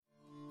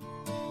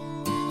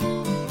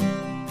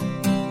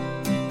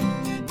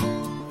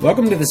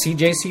Welcome to the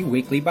CJC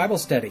Weekly Bible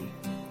Study,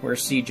 where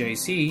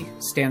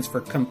CJC stands for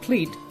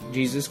Complete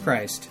Jesus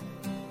Christ.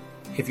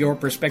 If your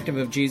perspective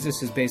of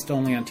Jesus is based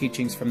only on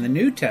teachings from the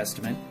New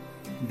Testament,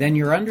 then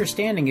your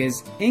understanding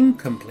is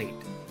incomplete.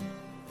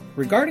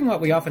 Regarding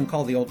what we often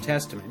call the Old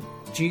Testament,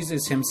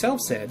 Jesus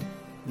himself said,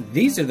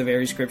 "These are the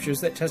very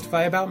scriptures that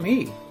testify about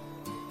me."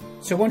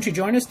 So won't you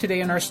join us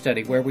today in our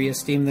study where we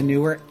esteem the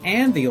newer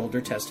and the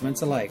older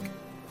testaments alike.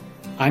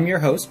 I'm your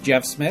host,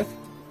 Jeff Smith,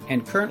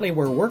 and currently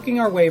we're working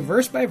our way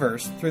verse by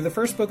verse through the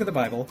first book of the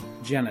Bible,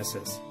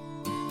 Genesis.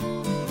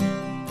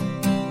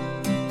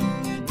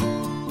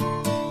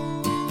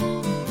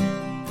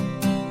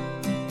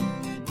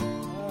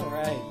 All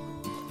right.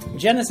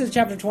 Genesis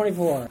chapter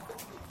 24.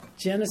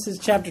 Genesis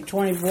chapter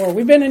 24.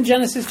 We've been in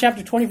Genesis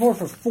chapter 24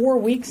 for 4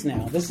 weeks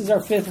now. This is our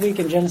 5th week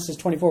in Genesis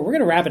 24. We're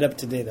going to wrap it up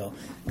today, though,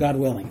 God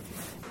willing.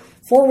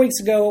 4 weeks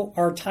ago,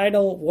 our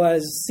title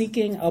was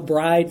Seeking a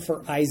Bride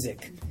for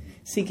Isaac.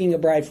 Seeking a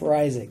Bride for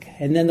Isaac.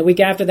 And then the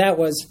week after that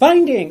was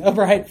Finding a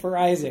Bride for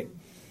Isaac.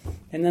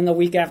 And then the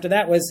week after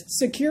that was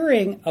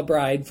Securing a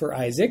Bride for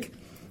Isaac.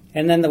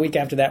 And then the week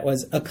after that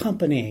was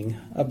Accompanying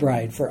a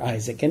Bride for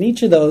Isaac. And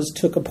each of those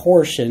took a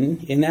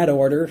portion, in that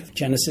order, of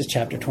Genesis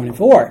chapter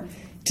 24.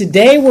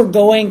 Today we're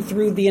going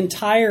through the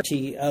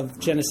entirety of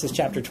Genesis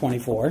chapter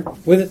 24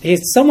 with a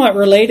somewhat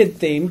related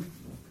theme.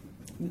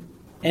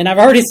 And I've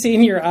already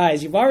seen your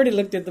eyes. You've already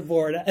looked at the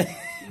board.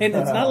 And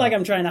it's not like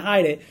I'm trying to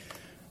hide it.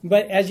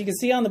 But as you can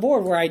see on the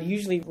board where I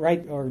usually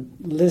write or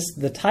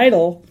list the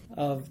title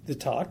of the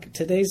talk,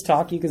 today's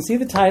talk, you can see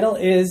the title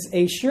is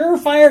A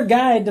Surefire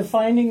Guide to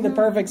Finding the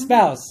Perfect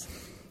Spouse.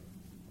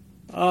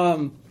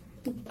 I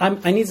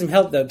need some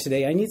help, though,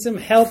 today. I need some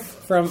help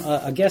from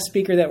a guest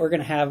speaker that we're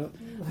going to have.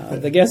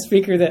 The guest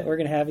speaker that we're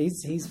going to have,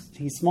 he's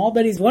small,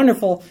 but he's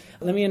wonderful.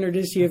 Let me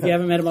introduce you, if you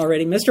haven't met him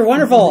already, Mr.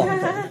 Wonderful.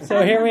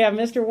 So here we have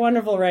Mr.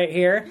 Wonderful right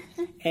here.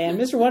 And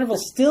Mr. Wonderful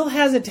still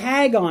has a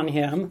tag on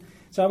him.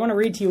 So I want to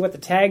read to you what the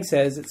tag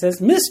says. It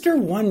says, Mr.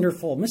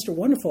 Wonderful. Mr.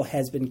 Wonderful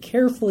has been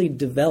carefully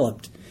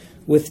developed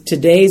with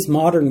today's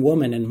modern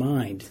woman in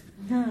mind.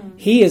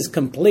 He is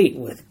complete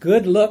with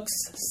good looks,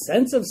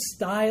 sense of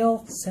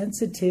style,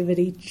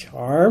 sensitivity,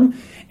 charm,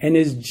 and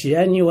is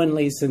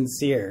genuinely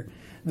sincere.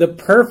 The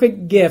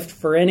perfect gift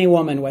for any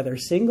woman, whether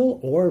single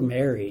or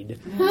married.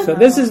 So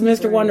this is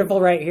Mr. Wonderful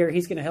right here.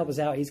 He's going to help us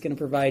out. He's going to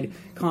provide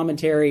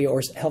commentary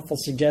or helpful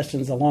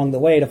suggestions along the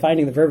way to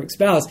finding the perfect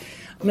spouse.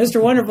 Mr.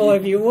 Wonderful,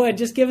 if you would,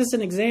 just give us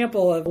an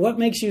example of what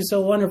makes you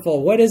so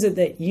wonderful. What is it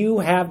that you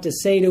have to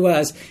say to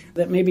us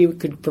that maybe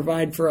could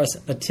provide for us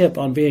a tip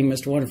on being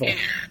Mr. Wonderful? Here,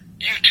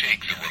 you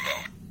take the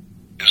remote.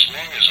 As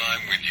long as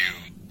I'm with you,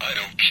 I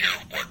don't care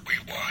what we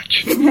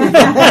watch.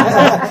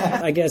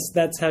 I guess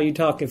that's how you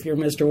talk if you're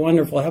Mr.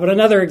 Wonderful. How about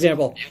another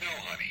example? You know,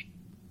 honey,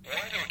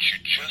 why don't you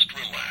just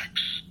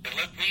relax and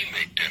let me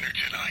make dinner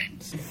tonight?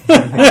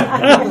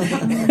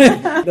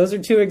 Those are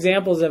 2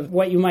 examples of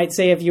what you might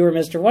say if you were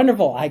Mr.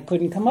 Wonderful. I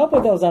couldn't come up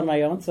with those on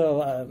my own,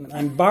 so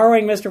I'm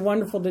borrowing Mr.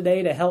 Wonderful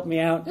today to help me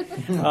out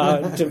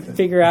to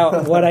figure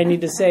out what I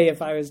need to say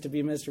if I was to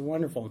be Mr.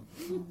 Wonderful.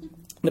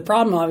 The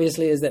problem,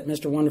 obviously, is that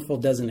Mr. Wonderful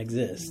doesn't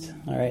exist.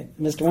 All right,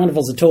 Mr.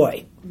 Wonderful's a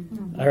toy.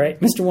 All right,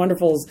 Mr.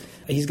 Wonderful's,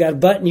 he's got a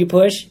button you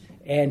push,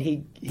 and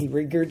he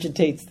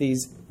regurgitates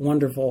these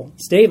wonderful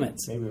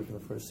statements. Maybe for the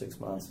first 6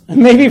 months.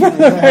 Maybe for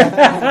the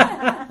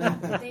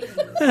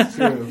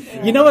True.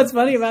 You know what's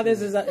funny about this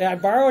is I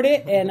borrowed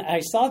it, and I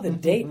saw the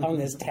date on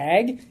this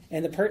tag,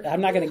 and I'm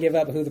not going to give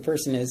up who the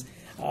person is,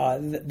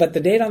 but the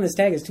date on this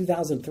tag is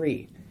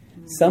 2003.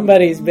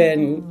 Somebody's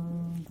been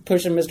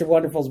pushing Mr.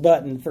 Wonderful's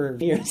button for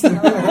years.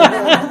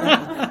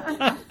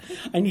 I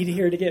need to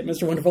hear it again,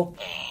 Mr. Wonderful.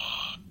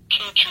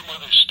 Can't your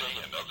mother stay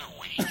another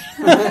week?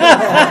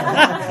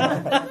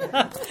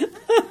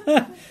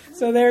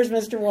 So there's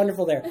Mr.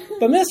 Wonderful there.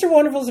 But Mr.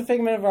 Wonderful is a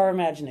figment of our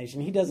imagination.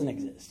 He doesn't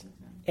exist.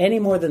 Any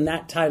more than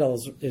that title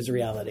is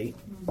reality.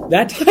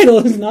 That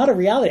title is not a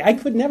reality. I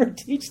could never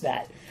teach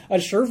that. A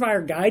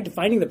surefire guide to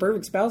finding the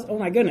perfect spouse? Oh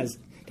my goodness.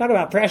 Talk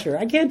about pressure.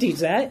 I can't teach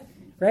that.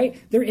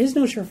 Right? There is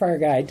no surefire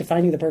guide to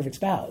finding the perfect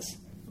spouse.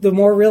 The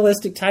more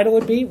realistic title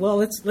would be, well,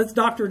 let's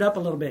doctor it up a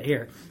little bit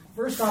here.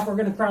 First off, we're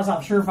going to cross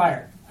off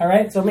surefire. All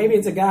right? So maybe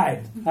it's a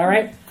guide. All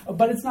right?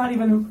 But it's not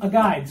even a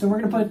guide. So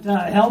we're going to put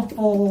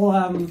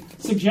helpful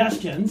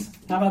suggestions.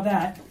 How about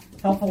that?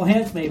 Helpful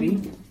hints,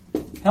 maybe.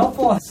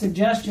 Helpful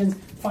suggestions.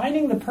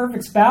 Finding the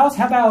perfect spouse.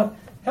 How about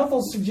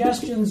helpful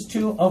suggestions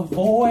to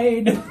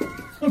avoid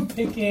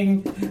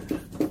picking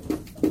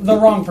the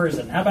wrong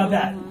person? How about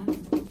that?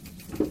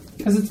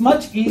 Because it's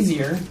much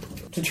easier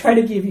to try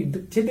to give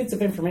you tidbits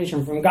of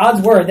information from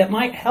God's Word that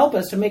might help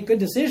us to make good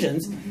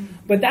decisions,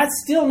 but that's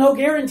still no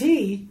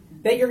guarantee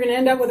that you're going to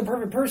end up with a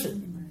perfect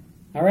person.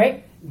 All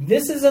right?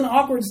 This is an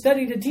awkward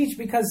study to teach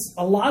because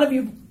a lot of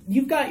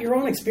you've got your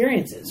own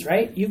experiences,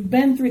 right? You've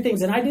been through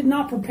things, and I did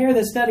not prepare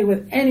this study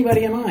with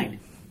anybody in mind.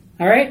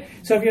 All right?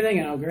 So if you're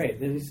thinking, oh, great,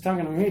 he's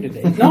talking to me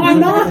today. No, I'm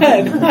not.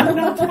 I'm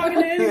not talking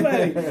to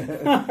anybody.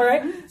 All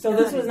right? So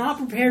this was not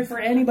prepared for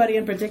anybody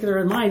in particular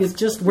in mind. It's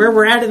just where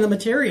we're at in the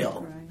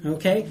material.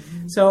 Okay?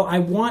 So I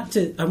want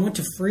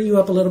to free you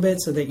up a little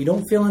bit so that you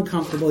don't feel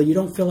uncomfortable. You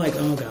don't feel like,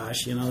 oh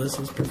gosh, this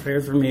was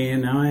prepared for me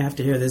and now I have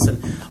to hear this.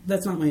 And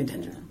that's not my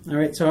intention. All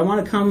right? So I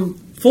want to come,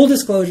 full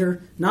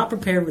disclosure, not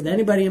prepared with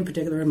anybody in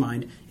particular in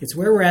mind. It's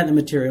where we're at in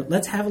the material.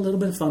 Let's have a little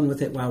bit of fun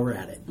with it while we're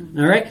at it.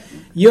 All right?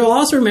 You'll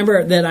also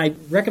remember that I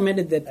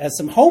recommended that as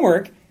some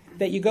homework,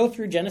 that you go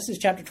through Genesis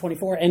chapter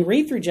 24 and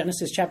read through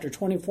Genesis chapter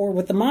 24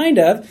 with the mind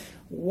of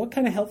what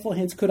kind of helpful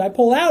hints could I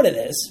pull out of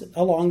this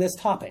along this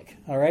topic,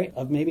 all right,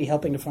 of maybe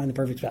helping to find the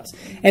perfect spouse.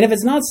 And if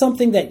it's not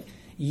something that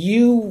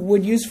you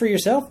would use for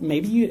yourself,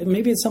 maybe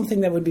it's something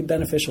that would be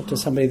beneficial to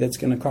somebody that's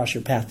going to cross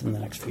your path in the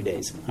next few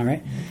days, all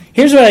right?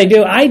 Here's what I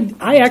do.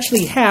 I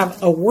actually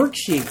have a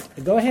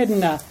worksheet. Go ahead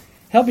and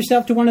help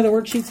yourself to one of the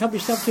worksheets. Help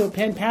yourself to a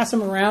pen. Pass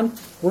them around.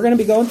 We're going to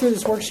be going through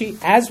this worksheet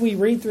as we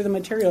read through the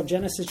material of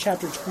Genesis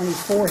chapter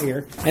 24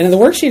 here. And the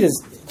worksheet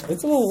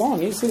it's a little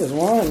long. You see this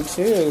 1,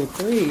 2,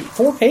 3,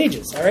 4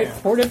 pages. All right,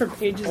 4 different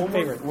pages of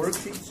paper.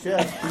 Worksheets,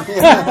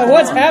 yeah.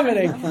 What's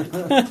happening?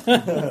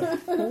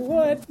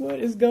 What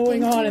is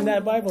going on in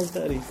that Bible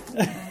study?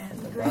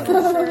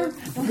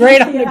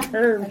 Great on the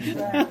curve.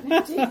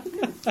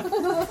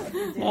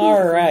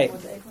 All right.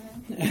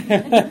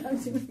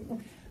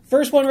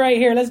 First one right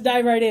here, let's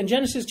dive right in.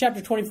 Genesis chapter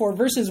 24,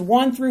 verses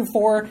 1 through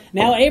 4.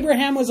 Now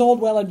Abraham was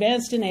old, well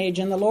advanced in age,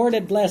 and the Lord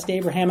had blessed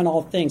Abraham in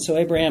all things. So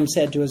Abraham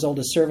said to his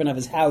oldest servant of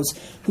his house,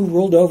 who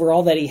ruled over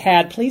all that he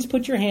had, please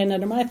put your hand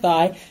under my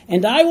thigh,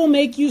 and I will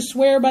make you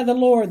swear by the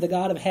Lord, the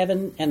God of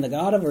heaven and the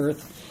God of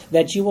earth,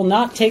 that you will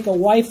not take a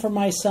wife for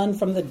my son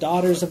from the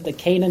daughters of the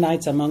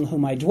Canaanites among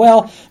whom I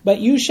dwell, but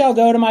you shall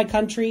go to my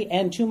country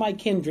and to my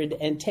kindred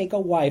and take a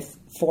wife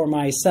for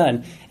my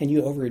son. And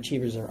you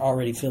overachievers are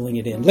already filling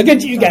it in. Look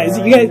at you guys.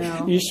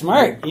 You're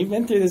smart. You've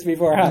been through this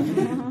before, huh?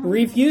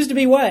 Refuse to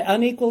be what?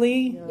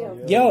 Unequally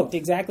yoked.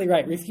 Exactly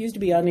right. Refuse to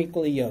be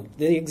unequally yoked.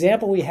 The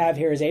example we have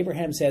here is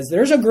Abraham says,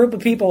 there's a group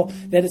of people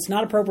that it's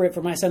not appropriate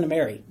for my son to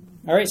marry.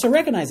 All right, so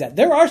recognize that.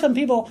 There are some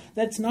people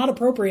that's not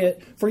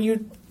appropriate for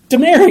you to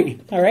marry.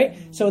 All right,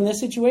 so in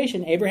this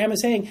situation, Abraham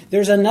is saying,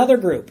 there's another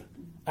group.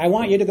 I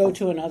want you to go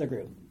to another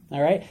group.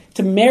 All right,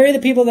 to marry the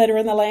people that are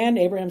in the land,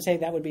 Abraham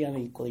saying that would be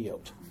unequally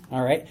yoked.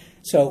 All right,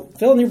 so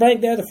fill in your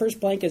blank there. The first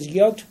blank is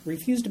yoked.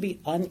 Refuse to be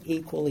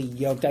unequally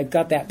yoked. I've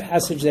got that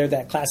passage there,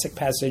 that classic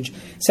passage.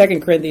 2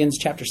 Corinthians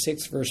chapter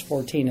 6, verse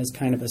 14 is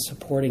kind of a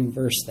supporting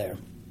verse there.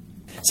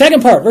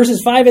 Second part,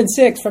 verses 5 and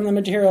 6 from the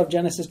material of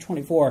Genesis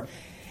 24.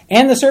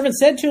 And the servant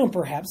said to him,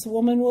 perhaps the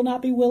woman will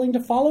not be willing to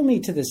follow me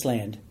to this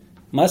land.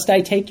 Must I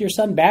take your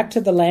son back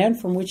to the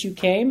land from which you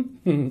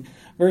came?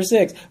 Verse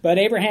 6, but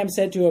Abraham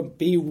said to him,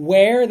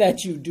 beware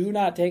that you do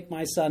not take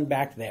my son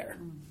back there.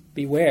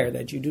 Beware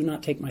that you do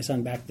not take my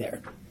son back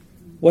there.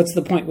 What's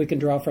the point we can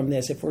draw from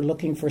this? If we're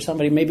looking for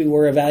somebody, maybe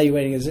we're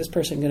evaluating, is this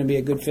person going to be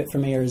a good fit for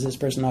me or is this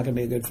person not going to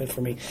be a good fit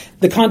for me?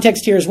 The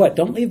context here is what?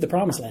 Don't leave the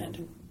promised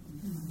land.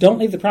 Don't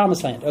leave the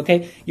promised land,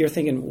 okay? You're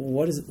thinking,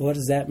 what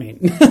does that mean?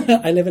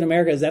 I live in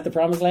America. Is that the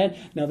promised land?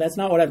 No, that's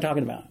not what I'm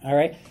talking about, all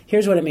right?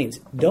 Here's what it means.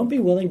 Don't be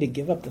willing to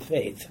give up the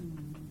faith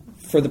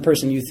for the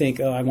person you think,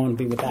 I want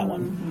to be with that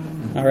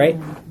one, all right?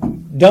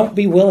 Don't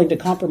be willing to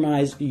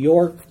compromise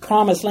your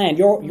promised land,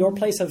 your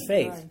place of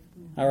faith,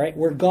 all right?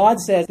 Where God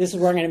says, this is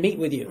where I'm going to meet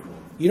with you.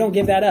 You don't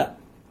give that up,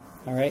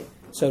 all right?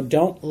 So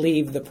don't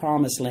leave the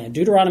promised land.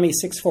 Deuteronomy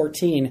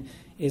 6:14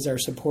 is our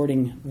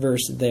supporting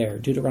verse there.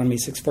 Deuteronomy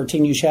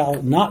 6:14, you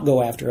shall not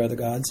go after other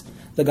gods,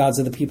 the gods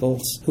of the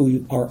peoples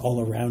who are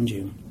all around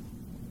you.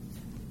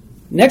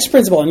 Next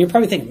principle, and you're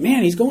probably thinking,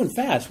 man, he's going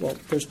fast. Well,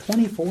 there's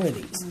 24 of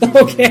these.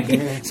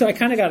 Okay, so I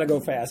kind of got to go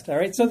fast. All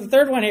right, so the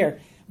third one here,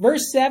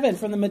 verse 7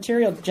 from the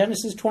material,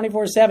 Genesis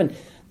 24:7.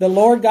 The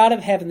Lord God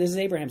of heaven, this is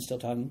Abraham still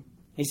talking.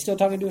 He's still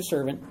talking to a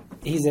servant.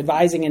 He's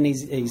advising and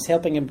he's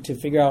helping him to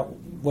figure out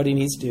what he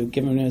needs to do,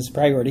 giving him his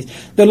priorities.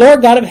 The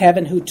Lord God of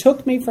heaven, who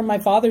took me from my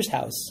father's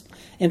house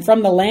and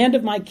from the land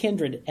of my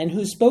kindred, and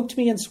who spoke to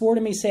me and swore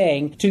to me,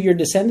 saying, to your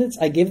descendants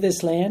I give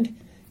this land,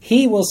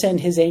 he will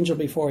send his angel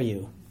before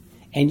you,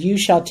 and you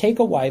shall take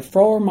a wife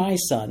for my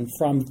son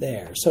from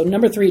there. So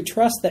number 3,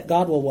 trust that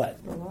God will what?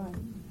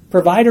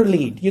 Provide or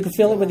lead. You can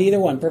fill it with either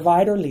one.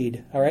 Provide or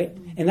lead. All right?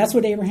 And that's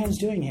what Abraham's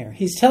doing here.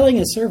 He's telling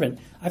his servant,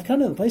 I've come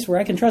to the place where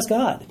I can trust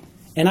God.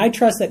 And I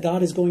trust that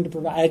God is going to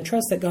provide. I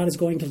trust that God is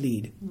going to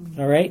lead.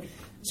 All right?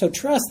 So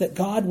trust that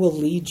God will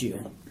lead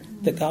you.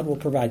 That God will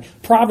provide.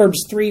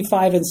 Proverbs 3,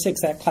 5, and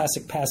 6, that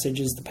classic passage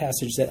is the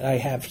passage that I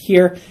have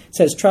here. It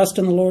says, trust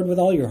in the Lord with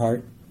all your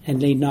heart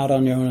and lean not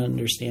on your own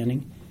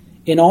understanding.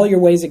 In all your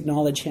ways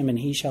acknowledge him and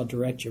he shall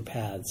direct your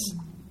paths.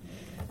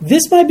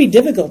 This might be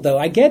difficult, though.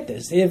 I get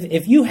this.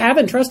 If you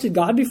haven't trusted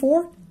God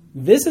before,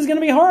 this is going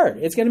to be hard.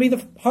 It's going to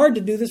be hard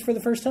to do this for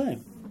the first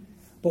time.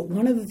 But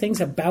one of the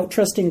things about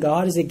trusting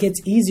God is it gets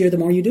easier the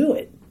more you do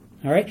it.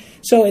 All right?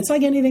 So it's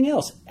like anything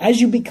else. As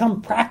you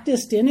become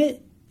practiced in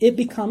it, it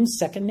becomes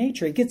second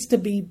nature. It gets to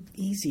be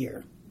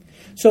easier.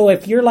 So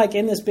if you're like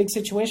in this big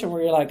situation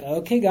where you're like,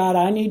 okay, God,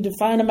 I need to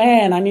find a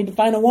man. I need to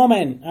find a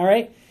woman. All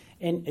right?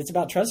 And it's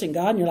about trusting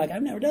God, and you're like,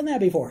 I've never done that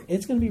before.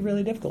 It's going to be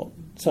really difficult.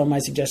 So my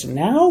suggestion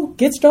now,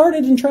 get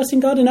started in trusting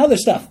God in other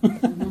stuff.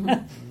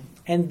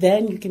 And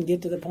then you can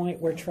get to the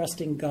point where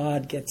trusting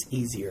God gets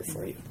easier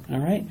for you. All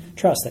right?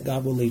 Trust that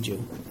God will lead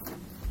you.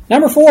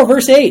 Number 4,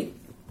 verse 8.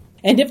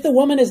 And if the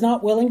woman is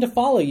not willing to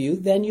follow you,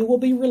 then you will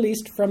be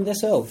released from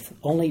this oath.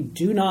 Only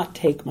do not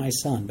take my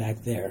son.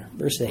 Back there.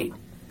 Verse 8.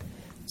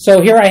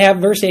 So here I have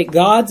verse 8.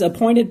 God's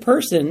appointed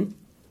person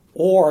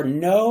or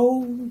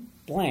no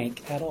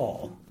blank at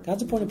all.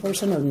 God's appointed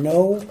person or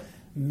no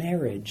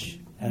marriage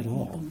at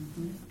all.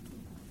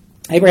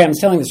 Abraham's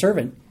telling the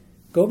servant,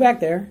 go back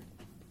there.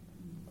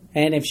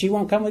 And if she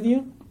won't come with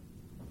you,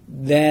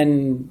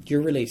 then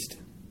you're released.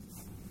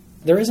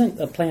 There isn't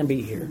a plan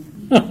B here.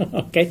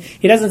 Okay?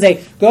 He doesn't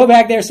say, go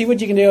back there, see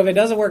what you can do. If it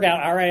doesn't work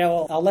out, all right,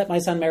 I'll let my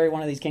son marry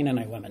one of these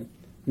Canaanite women.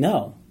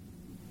 No.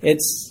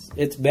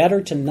 It's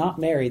better to not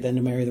marry than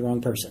to marry the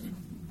wrong person.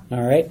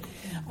 All right?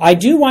 I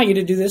do want you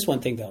to do this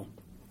one thing, though.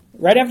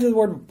 Right after the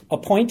word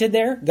appointed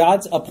there,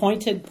 God's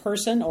appointed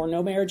person or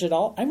no marriage at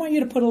all, I want you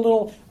to put a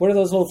little, what are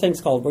those little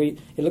things called? Where it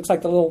looks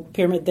like the little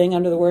pyramid thing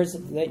under the words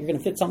that you're going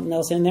to fit something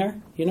else in there.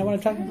 You know what I'm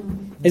talking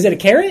about? Is it a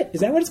carrot?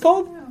 Is that what it's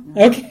called?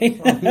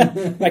 Okay.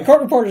 My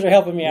court reporters are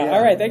helping me out.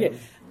 All right, thank you.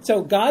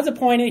 So God's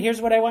appointed.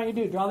 Here's what I want you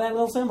to do. Draw that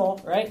little symbol,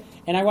 right?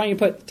 And I want you to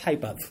put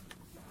type of.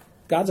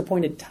 God's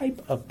appointed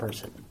type of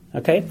person.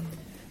 Okay?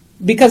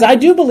 Because I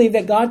do believe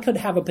that God could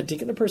have a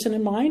particular person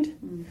in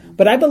mind,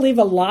 but I believe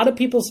a lot of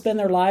people spend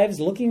their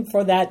lives looking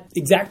for that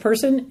exact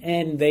person,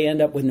 and they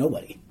end up with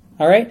nobody.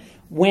 All right?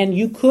 When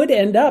you could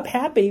end up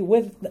happy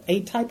with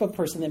a type of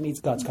person that meets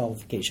God's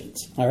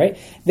qualifications. All right?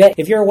 That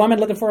if you're a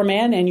woman looking for a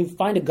man and you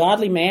find a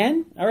godly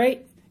man, all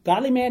right?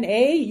 Godly man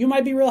A, you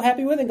might be real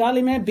happy with, and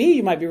godly man B,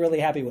 you might be really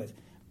happy with.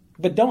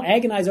 But don't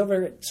agonize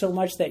over it so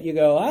much that you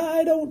go,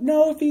 I don't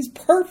know if he's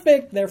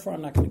perfect, therefore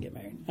I'm not going to get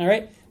married. All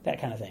right? That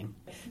kind of thing.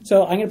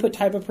 So I'm going to put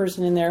type of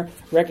person in there,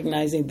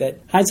 recognizing that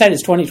hindsight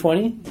is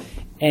 20/20.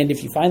 And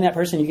if you find that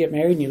person, you get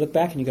married, and you look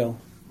back and you go,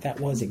 that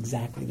was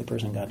exactly the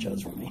person God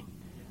chose for me.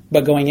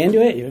 But going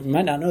into it, you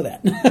might not know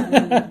that.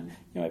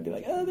 You might be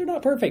like, oh, they're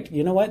not perfect.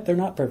 You know what? They're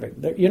not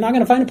perfect. You're not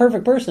going to find a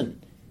perfect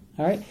person.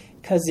 All right?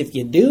 Because if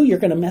you do, you're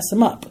going to mess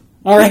them up.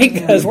 All right?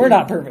 Because we're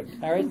not perfect.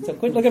 All right? So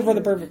quit looking for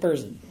the perfect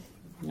person.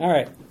 All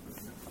right.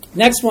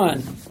 Next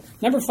one.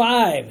 Number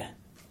 5.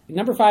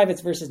 Number 5,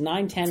 it's verses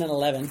 9, 10, and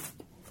 11.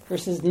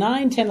 Verses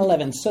 9, 10,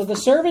 11. So the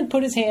servant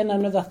put his hand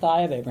under the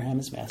thigh of Abraham,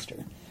 his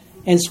master,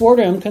 and swore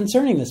to him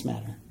concerning this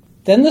matter.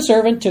 Then the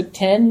servant took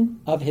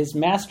 10 of his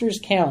master's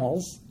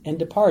camels and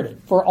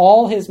departed. For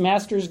all his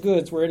master's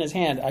goods were in his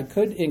hand. I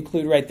could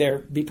include right there,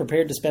 be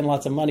prepared to spend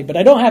lots of money, but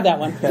I don't have that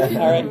one.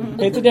 All right,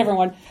 it's a different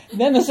one.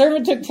 Then the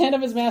servant took 10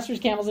 of his master's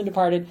camels and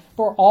departed.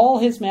 For all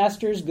his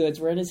master's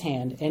goods were in his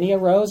hand. And he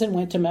arose and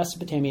went to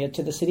Mesopotamia,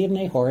 to the city of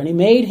Nahor. And he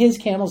made his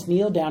camels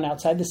kneel down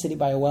outside the city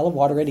by a well of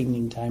water at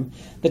evening time,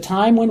 the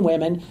time when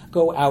women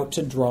go out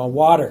to draw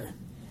water.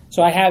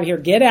 So I have here,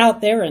 get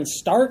out there and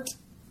start.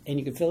 And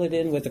you can fill it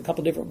in with a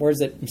couple different words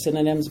that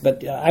synonyms,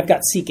 but I've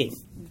got seeking.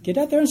 Get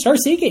out there and start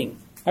seeking.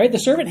 All right, the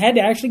servant had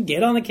to actually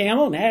get on the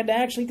camel and had to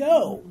actually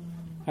go.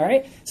 All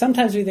right,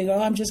 sometimes we think, oh,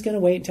 I'm just going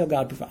to wait until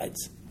God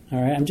provides. All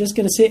right, I'm just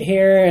going to sit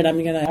here and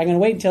I'm going to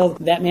wait until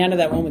that man or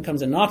that woman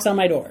comes and knocks on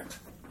my door.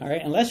 All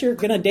right, unless you're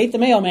going to date the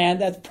mailman,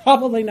 that's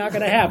probably not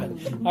going to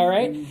happen. All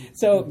right,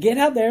 so get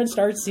out there and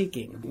start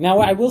seeking. Now,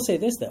 I will say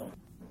this though: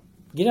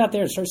 get out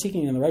there and start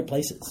seeking in the right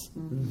places.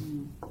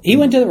 He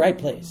went to the right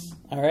place.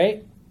 All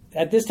right.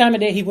 At this time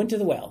of day, he went to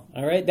the well,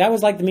 all right? That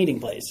was like the meeting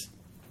place.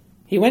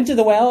 He went to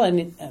the well,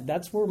 and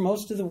that's where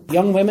most of the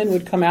young women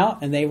would come out,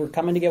 and they were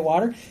coming to get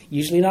water,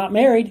 usually not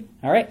married,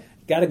 all right?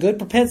 Got a good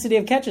propensity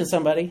of catching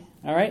somebody,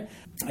 all right?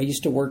 I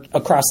used to work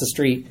across the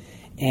street,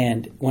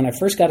 and when I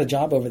first got a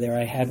job over there,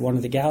 I had one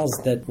of the gals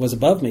that was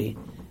above me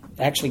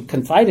actually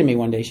confide in me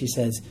one day. She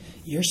says,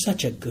 you're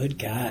such a good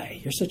guy.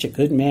 You're such a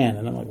good man.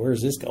 And I'm like,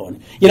 where's this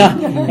going? You know?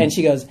 And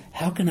she goes,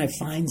 how can I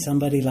find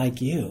somebody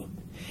like you?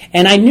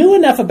 And I knew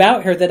enough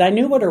about her that I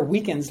knew what her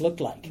weekends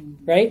looked like,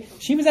 right?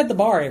 She was at the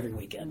bar every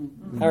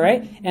weekend, all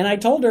right? And I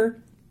told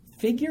her,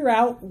 figure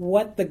out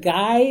what the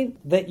guy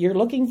that you're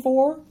looking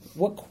for,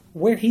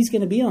 where he's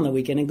going to be on the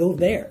weekend and go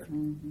there.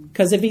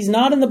 Because if he's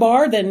not in the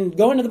bar, then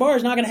going to the bar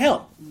is not going to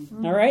help,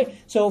 all right?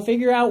 So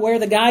figure out where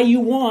the guy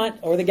you want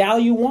or the gal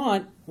you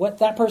want, what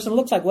that person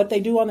looks like, what they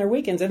do on their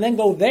weekends, and then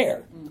go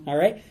there, all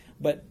right?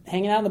 But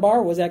hanging out in the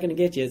bar, what's that going to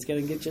get you? It's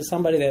going to get you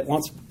somebody that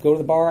wants to go to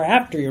the bar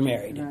after you're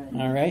married. Right.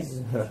 All right?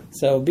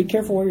 So be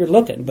careful where you're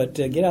looking, but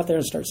get out there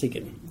and start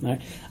seeking. All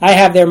right? I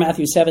have there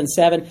Matthew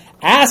 7:7.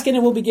 Ask and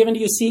it will be given to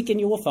you. Seek and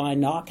you will find.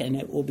 Knock and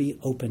it will be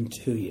open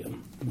to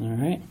you. All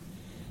right?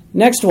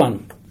 Next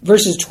one.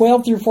 Verses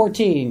 12 through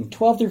 14.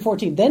 12 through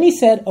 14. Then he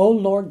said, O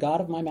Lord God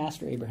of my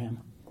master Abraham,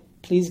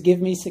 please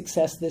give me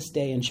success this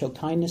day and show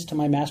kindness to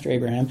my master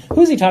Abraham.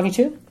 Who is he talking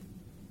to?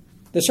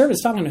 The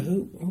servant's talking to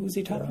who? Who is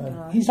he talking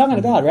to? He's talking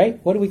to God, right?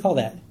 What do we call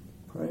that?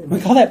 Prayer.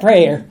 We call that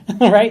prayer,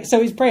 right?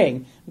 So he's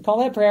praying. We call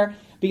that prayer.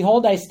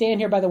 Behold, I stand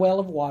here by the well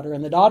of water,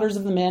 and the daughters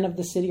of the men of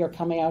the city are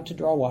coming out to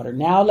draw water.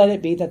 Now let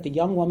it be that the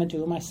young woman to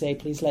whom I say,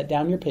 please let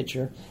down your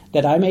pitcher,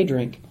 that I may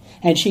drink.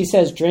 And she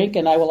says, drink,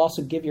 and I will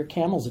also give your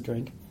camels a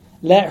drink.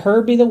 Let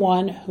her be the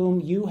one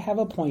whom you have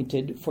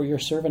appointed for your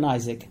servant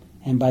Isaac,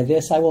 and by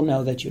this I will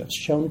know that you have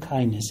shown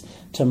kindness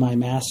to my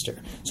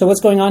master. So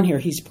what's going on here?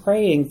 He's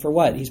praying for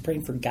what? He's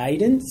praying for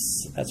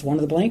guidance. That's one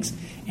of the blanks.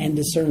 And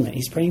discernment.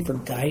 He's praying for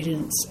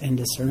guidance and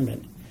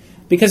discernment.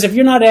 Because if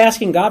you're not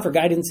asking God for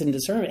guidance and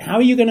discernment, how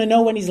are you going to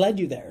know when he's led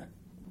you there?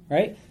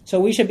 Right? So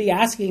we should be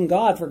asking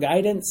God for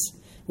guidance.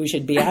 We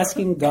should be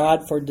asking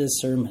God for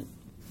discernment.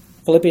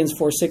 Philippians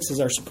 4:6 is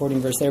our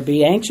supporting verse there.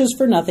 Be anxious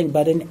for nothing,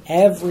 but in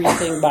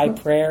everything by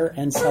prayer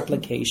and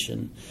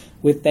supplication,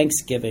 with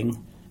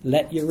thanksgiving,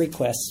 let your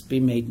requests be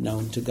made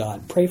known to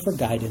God. Pray for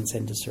guidance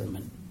and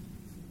discernment.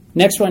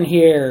 Next one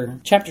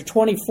here, chapter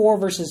 24,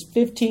 verses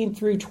 15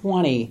 through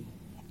 20.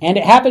 And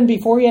it happened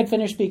before he had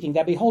finished speaking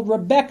that, behold,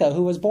 Rebekah,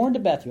 who was born to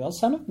Bethuel,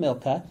 son of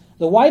Milcah,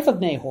 the wife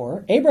of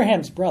Nahor,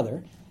 Abraham's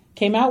brother,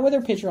 came out with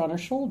her pitcher on her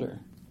shoulder.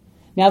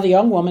 Now the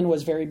young woman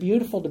was very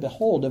beautiful to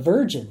behold, a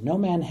virgin. No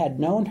man had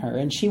known her.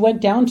 And she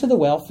went down to the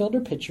well, filled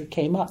her pitcher,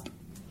 came up.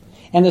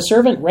 And the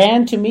servant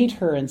ran to meet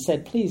her and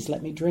said, Please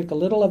let me drink a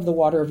little of the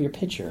water of your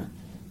pitcher.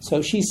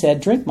 So she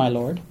said, Drink, my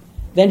lord.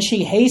 Then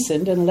she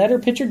hastened and let her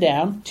pitcher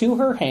down to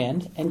her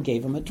hand and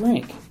gave him a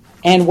drink.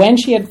 And when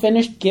she had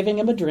finished giving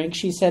him a drink,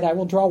 she said, I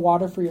will draw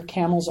water for your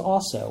camels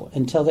also,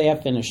 until they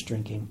have finished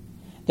drinking.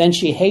 Then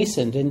she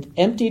hastened and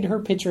emptied her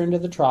pitcher into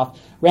the trough,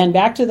 ran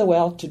back to the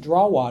well to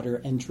draw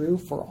water, and drew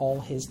for all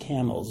his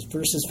camels.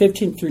 Verses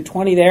 15 through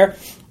 20 there.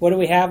 What do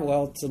we have?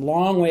 Well, it's a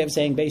long way of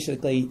saying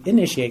basically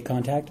initiate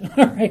contact.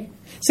 All right.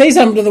 Say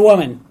something to the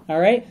woman. All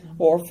right.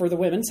 Or for the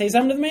women, say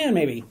something to the man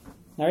maybe.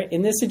 All right.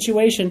 In this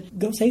situation,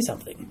 go say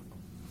something.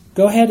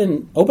 Go ahead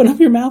and open up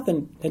your mouth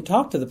and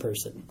talk to the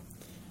person.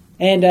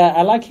 And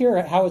I like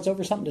here how it's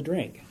over something to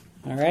drink.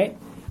 All right.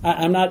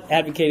 I'm not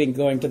advocating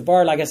going to the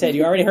bar. Like I said,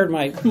 you already heard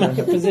my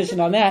position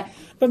on that.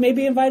 But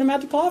maybe invite them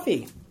out to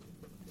coffee.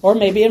 Or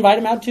maybe invite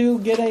them out to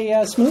get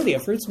a smoothie, a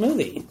fruit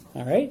smoothie.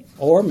 All right?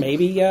 Or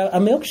maybe a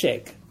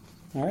milkshake.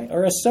 All right?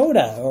 Or a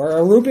soda. Or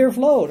a root beer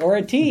float. Or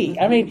a tea.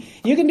 I mean,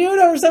 you can do it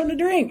over something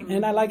to drink.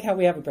 And I like how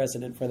we have a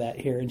precedent for that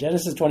here in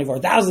Genesis 24.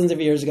 Thousands of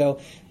years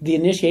ago, the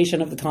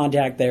initiation of the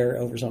contact there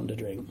over something to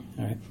drink.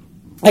 All right?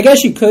 I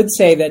guess you could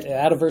say that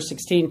out of verse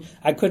 16,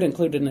 I could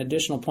include an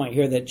additional point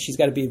here that she's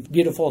got to be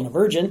beautiful and a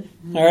virgin,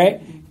 all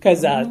right?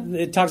 Because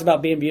it talks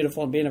about being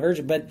beautiful and being a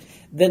virgin, but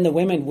then the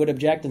women would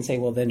object and say,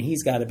 well, then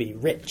he's got to be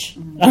rich,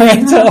 all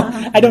right? So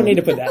I don't need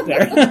to put that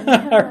there,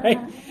 all right?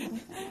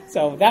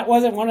 So that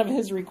wasn't one of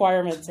his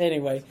requirements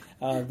anyway.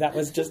 That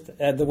was just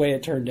the way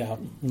it turned out,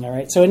 all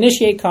right? So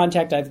initiate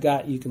contact I've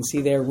got, you can see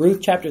there,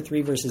 Ruth chapter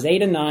 3, verses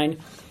 8 and 9.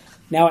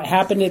 Now it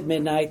happened at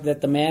midnight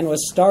that the man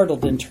was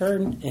startled and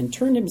turned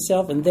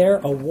himself, and there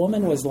a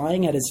woman was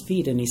lying at his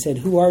feet. And he said,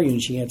 Who are you?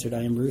 And she answered,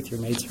 I am Ruth,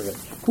 your maidservant.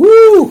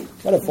 Woo!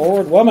 What a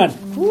forward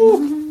woman. Woo!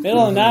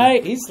 Middle of the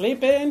night, he's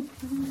sleeping.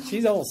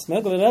 She's all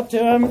snuggling up to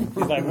him. He's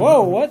like,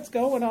 whoa, what's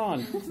going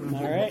on?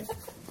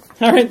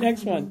 All right,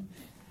 next one.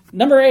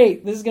 Number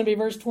 8, this is going to be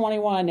verse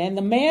 21. And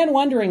the man,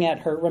 wondering at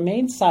her,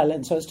 remained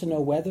silent so as to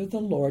know whether the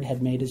Lord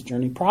had made his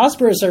journey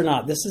prosperous or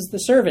not. This is the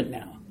servant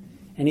now.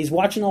 And he's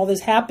watching all this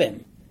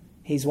happen.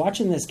 He's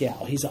watching this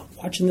gal. He's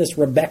watching this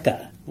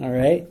Rebekah, all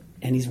right?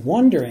 And he's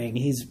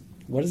wondering.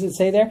 What does it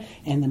say there?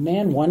 And the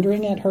man,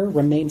 wondering at her,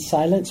 remained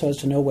silent so as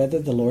to know whether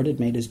the Lord had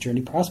made his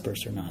journey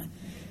prosperous or not.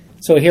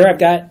 So here I've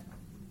got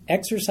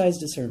exercise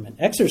discernment.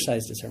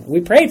 Exercise discernment.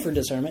 We prayed for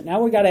discernment.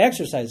 Now we've got to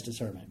exercise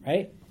discernment,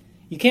 right?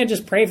 You can't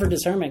just pray for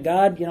discernment.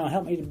 God,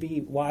 help me to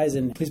be wise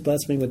and please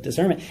bless me with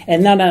discernment.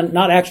 And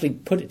not actually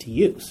put it to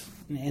use.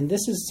 And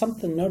this is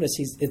something, notice,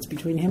 it's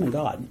between him and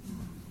God.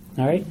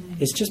 All right?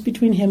 It's just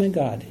between him and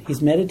God.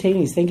 He's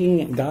meditating. He's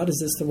thinking, God, is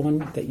this the one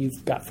that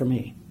you've got for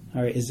me?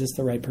 All right? Is this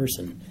the right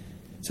person?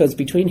 So it's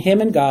between him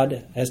and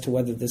God as to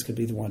whether this could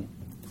be the one.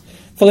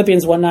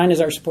 Philippians 1:9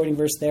 is our supporting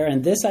verse there.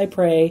 And this I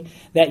pray,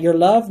 that your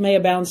love may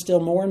abound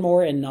still more and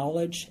more in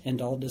knowledge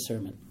and all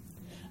discernment.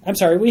 I'm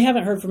sorry, we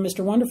haven't heard from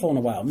Mr. Wonderful in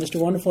a while. Mr.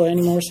 Wonderful,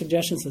 any more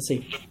suggestions? Let's see.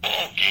 The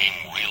ball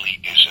game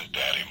really isn't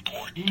that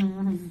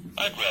important.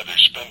 I'd rather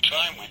spend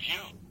time with you.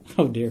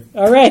 Oh, dear.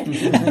 All right.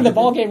 The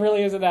ball game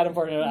really isn't that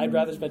important. I'd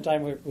rather spend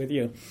time with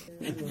you.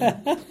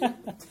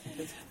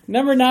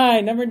 Number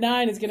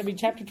 9 is going to be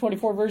chapter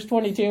 24, verse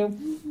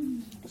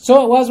 22.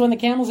 So it was when the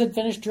camels had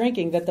finished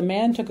drinking that the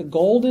man took a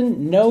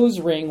golden nose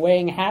ring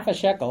weighing half a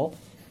shekel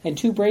and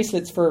 2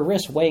 bracelets for a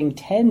wrist weighing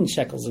 10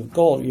 shekels of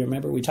gold. You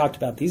remember we talked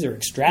about these are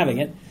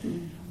extravagant.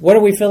 What are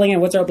we filling in?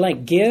 What's our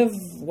blank? Give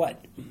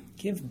what?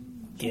 Give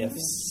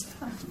gifts.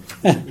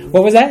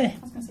 What was that? I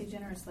was going to say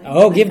generously.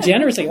 Oh, give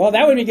generously. Well,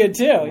 that would be good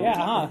too. Yeah,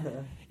 huh?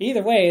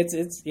 Either way,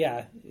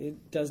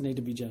 it does need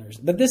to be generous.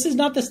 But this is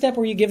not the step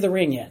where you give the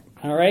ring yet.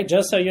 All right,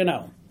 just so you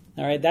know.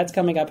 All right, that's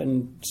coming up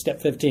in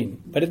step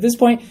 15. But at this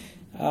point,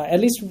 at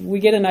least we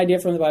get an idea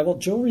from the Bible.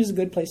 Jewelry is a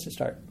good place to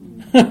start.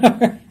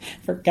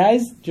 For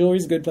guys, jewelry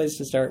is a good place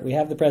to start. We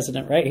have the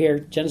precedent right here,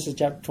 Genesis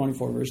chapter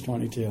 24, verse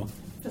 22.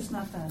 Just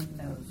not the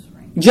nose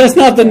ring. Just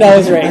not the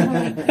nose ring.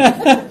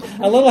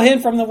 A little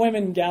hint from the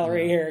women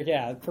gallery here.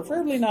 Yeah,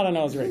 preferably not a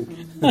nose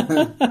ring.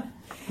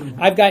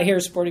 I've got here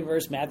a supporting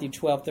verse, Matthew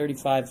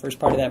 12:35. First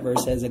part of that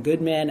verse says, a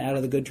good man out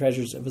of the good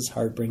treasures of his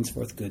heart brings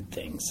forth good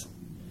things.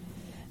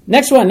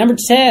 Next one, number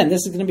 10.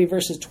 This is going to be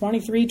verses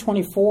 23,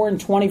 24,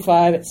 and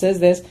 25. It says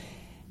this,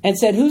 and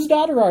said, whose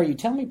daughter are you?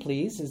 Tell me,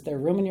 please. Is there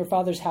room in your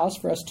father's house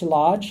for us to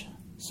lodge?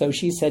 So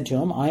she said to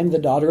him, I am the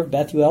daughter of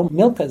Bethuel,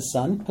 Milcah's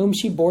son, whom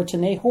she bore to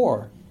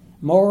Nahor.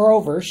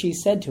 Moreover, she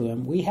said to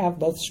him, we have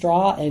both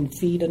straw and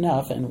feed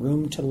enough and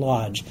room to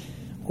lodge.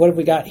 What have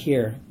we got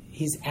here?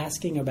 He's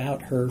asking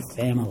about her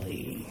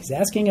family. He's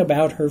asking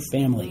about her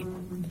family.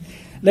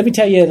 Let me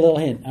tell you a little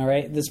hint, all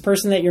right? This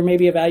person that you're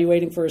maybe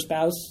evaluating for a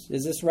spouse,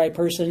 is this the right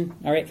person?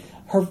 All right?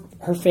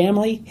 Her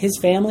family, his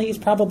family is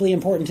probably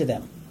important to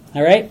them,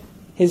 all right?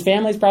 His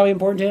family is probably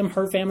important to him.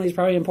 Her family is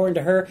probably important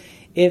to her.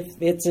 If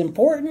it's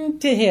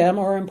important to him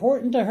or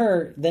important to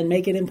her, then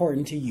make it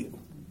important to you,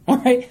 all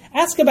right?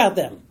 Ask about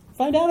them.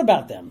 Find out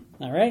about them,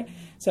 all right?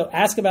 So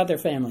ask about their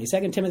family.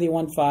 2 Timothy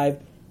 1:5,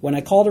 when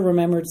I call to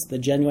remembrance the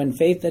genuine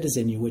faith that is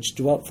in you, which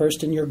dwelt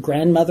first in your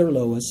grandmother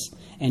Lois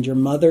and your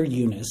mother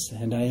Eunice,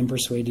 and I am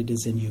persuaded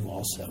is in you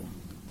also.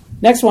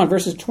 Next one,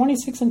 verses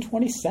 26 and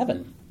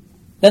 27.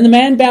 Then the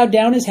man bowed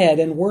down his head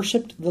and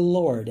worshipped the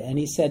Lord, and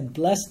he said,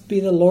 blessed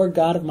be the Lord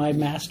God of my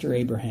master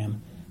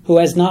Abraham, who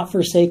has not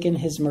forsaken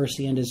his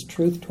mercy and his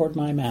truth toward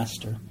my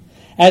master.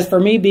 As for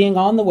me being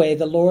on the way,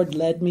 the Lord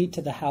led me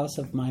to the house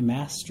of my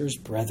master's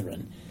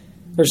brethren.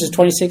 Verses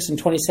 26 and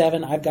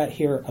 27, I've got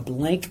here a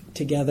blank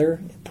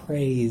together,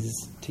 praise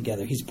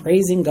together. He's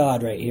praising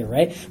God right here,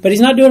 right? But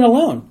he's not doing it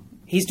alone.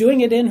 He's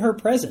doing it in her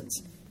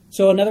presence.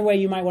 So another way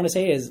you might want to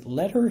say is,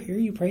 let her hear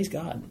you praise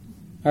God.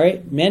 All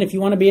right, men, if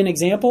you want to be an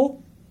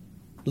example,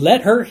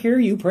 let her hear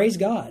you praise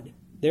God.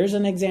 There's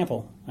an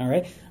example, all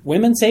right?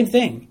 Women, same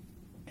thing.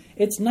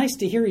 It's nice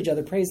to hear each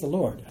other praise the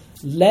Lord.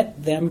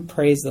 Let them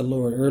praise the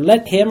Lord, or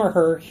let him or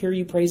her hear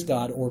you praise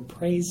God, or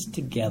praise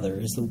together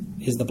is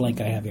the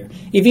blank I have here.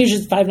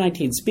 Ephesians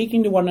 5:19,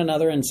 speaking to one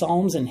another in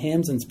psalms and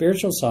hymns and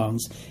spiritual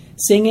songs,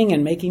 singing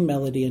and making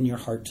melody in your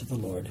heart to the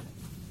Lord.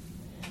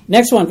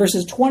 Next one,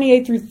 verses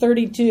 28 through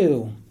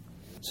 32.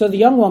 So the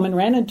young woman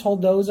ran and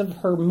told those of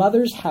her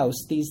mother's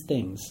house these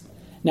things.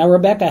 Now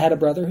Rebekah had a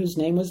brother whose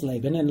name was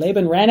Laban, and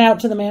Laban ran out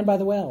to the man by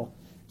the well.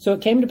 So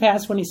it came to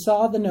pass when he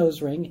saw the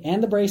nose ring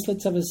and the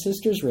bracelets of his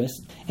sister's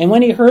wrist, and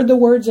when he heard the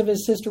words of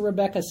his sister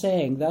Rebekah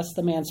saying, thus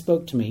the man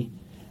spoke to me,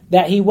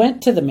 that he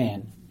went to the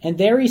man, and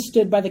there he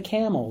stood by the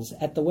camels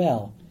at the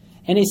well.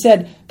 And he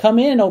said, come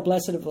in, O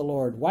blessed of the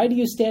Lord. Why do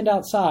you stand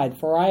outside?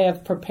 For I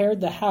have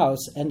prepared the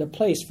house and a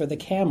place for the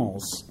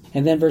camels.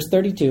 And then verse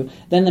 32,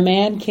 then the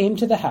man came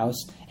to the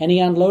house, and he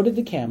unloaded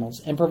the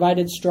camels, and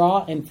provided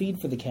straw and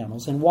feed for the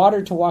camels, and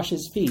water to wash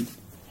his feet,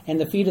 and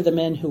the feet of the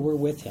men who were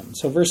with him.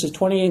 So verses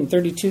 28 and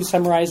 32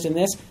 summarized in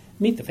this,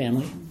 meet the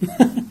family.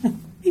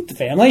 Meet the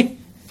family.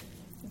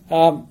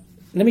 Let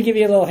me give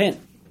you a little hint.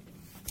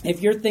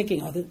 If you're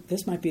thinking, oh,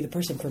 this might be the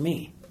person for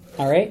me,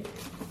 all right?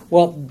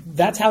 Well,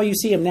 that's how you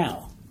see him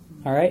now,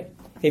 all right?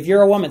 If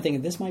you're a woman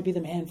thinking, this might be the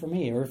man for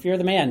me, or if you're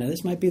the man,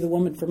 this might be the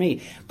woman for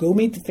me, go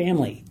meet the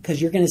family,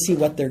 because you're going to see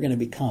what they're going to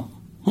become,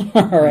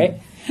 all right?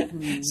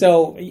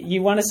 So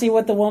you want to see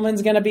what the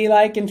woman's going to be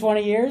like in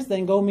 20 years?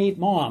 Then go meet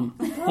mom,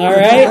 all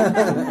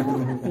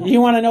right?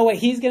 You want to know what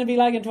he's going to be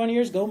like in 20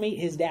 years? Go meet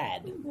his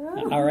dad,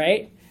 all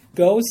right?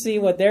 Go see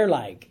what they're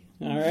like.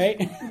 All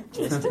right?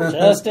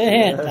 Just a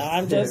hint.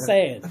 I'm just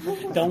saying.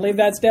 Don't leave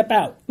that step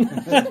out.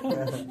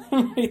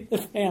 Meet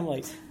the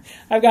family.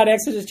 I've got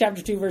Exodus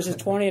chapter 2, verses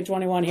 20 and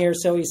 21 here.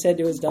 So he said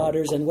to his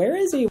daughters, and where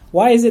is he?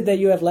 Why is it that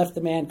you have left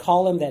the man?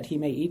 Call him that he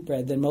may eat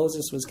bread. Then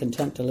Moses was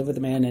content to live with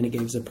the man, and he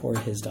gave Zipporah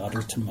his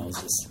daughter to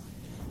Moses.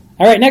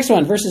 All right, next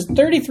one, verses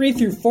 33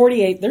 through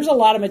 48. There's a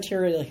lot of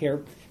material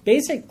here.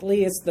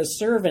 Basically, it's the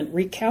servant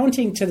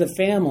recounting to the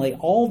family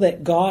all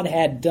that God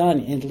had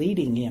done in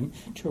leading him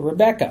to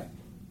Rebekah.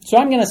 So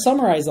I'm going to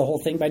summarize the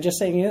whole thing by just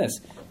saying this.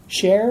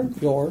 Share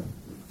your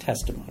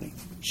testimony.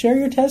 Share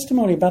your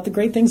testimony about the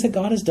great things that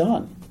God has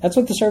done. That's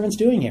what the servant's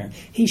doing here.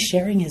 He's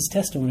sharing his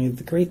testimony of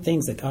the great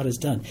things that God has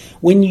done.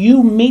 When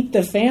you meet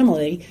the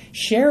family,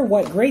 share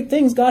what great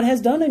things God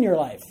has done in your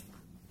life.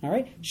 All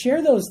right?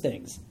 Share those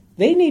things.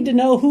 They need to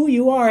know who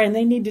you are, and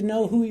they need to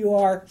know who you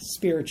are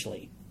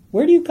spiritually.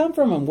 Where do you come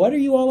from, and what are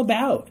you all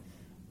about?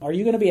 Are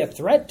you going to be a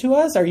threat to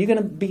us? Are you going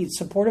to be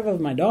supportive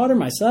of my daughter,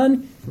 my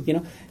son?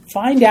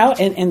 Find out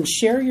and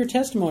share your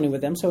testimony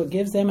with them so it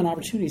gives them an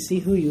opportunity to see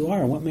who you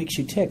are and what makes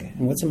you tick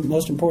and what's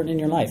most important in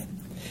your life.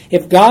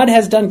 If God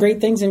has done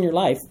great things in your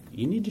life,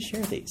 you need to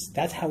share these.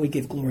 That's how we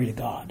give glory to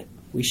God.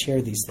 We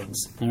share these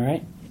things, all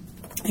right?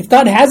 If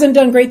God hasn't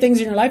done great things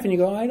in your life and you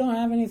go, I don't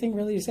have anything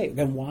really to say,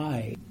 then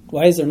why?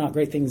 Why is there not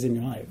great things in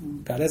your life?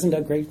 God hasn't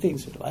done great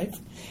things in your life.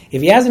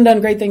 If he hasn't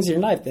done great things in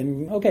your life,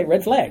 then okay,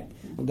 red flag.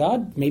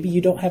 God, maybe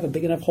you don't have a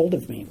big enough hold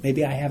of me.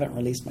 Maybe I haven't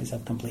released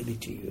myself completely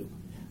to you.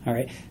 All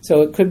right?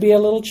 So it could be a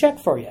little check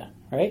for you.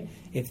 Right?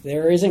 If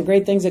there isn't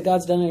great things that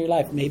God's done in your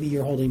life, maybe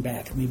you're holding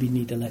back. Maybe you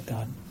need to let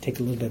God take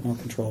a little bit more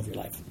control of your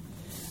life.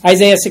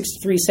 Isaiah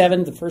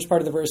 63:7, the first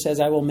part of the verse says,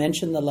 I will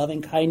mention the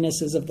loving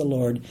kindnesses of the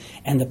Lord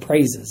and the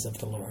praises of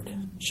the Lord.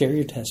 Share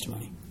your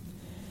testimony.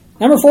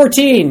 Number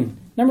 14.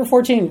 Number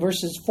 14,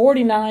 verses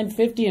 49,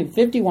 50, and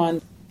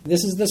 51.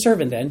 This is the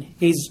servant then.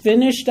 He's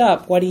finished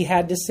up what he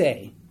had to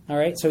say. All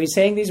right, so he's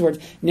saying these words.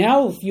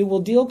 Now, if you will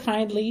deal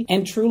kindly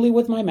and truly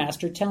with my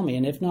master, tell me,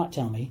 and if not,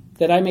 tell me,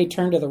 that I may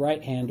turn to the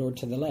right hand or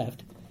to the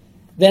left.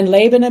 Then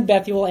Laban and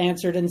Bethuel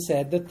answered and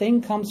said, the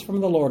thing comes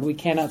from the Lord. We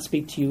cannot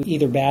speak to you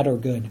either bad or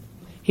good.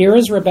 Here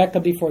is Rebekah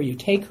before you.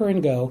 Take her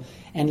and go,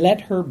 and let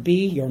her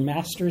be your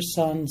master's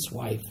son's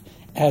wife,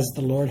 as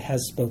the Lord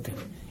has spoken.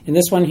 In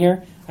this one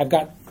here, I've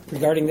got,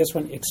 regarding this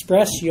one,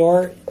 express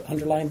your,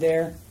 underlined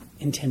there,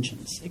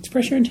 intentions.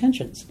 Express your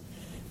intentions.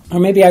 Or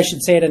maybe I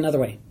should say it another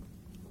way.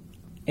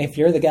 If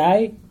you're the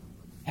guy,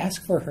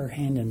 ask for her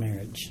hand in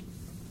marriage.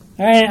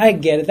 All right, I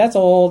get it. That's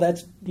old.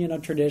 That's,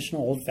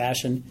 traditional,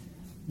 old-fashioned.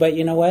 But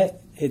you know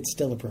what? It's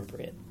still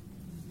appropriate.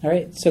 All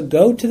right, so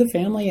go to the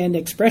family and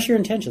express your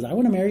intentions. I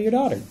want to marry your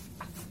daughter.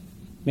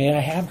 May I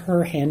have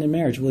her hand in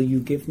marriage? Will you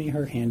give me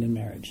her hand in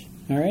marriage?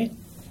 All right?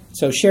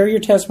 So share your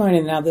testimony,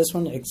 and now this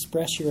one,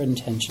 express your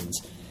intentions.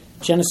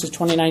 Genesis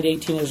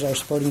 29:18 is our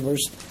sporting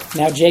verse.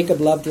 Now Jacob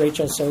loved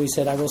Rachel, so he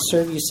said, I will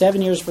serve you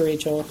 7 years for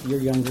Rachel, your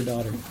younger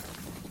daughter.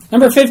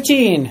 Number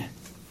 15.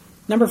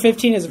 Number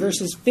 15 is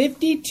verses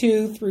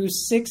 52 through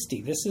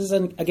 60. This is,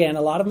 again,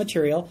 a lot of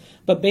material,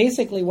 but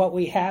basically what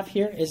we have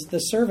here is the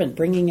servant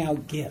bringing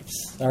out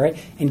gifts, all right,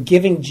 and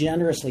giving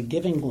generously,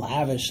 giving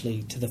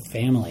lavishly to the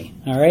family,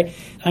 all right?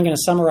 I'm going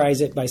to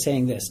summarize it by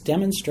saying this.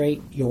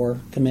 Demonstrate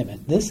your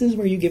commitment. This is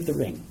where you give the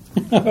ring,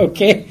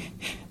 okay?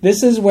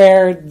 This is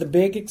where the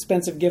big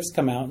expensive gifts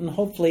come out, and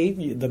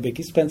hopefully the big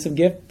expensive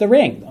gift, the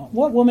ring.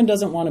 What woman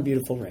doesn't want a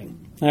beautiful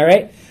ring, all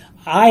right?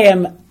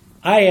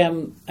 I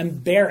am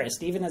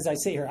embarrassed, even as I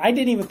sit here. I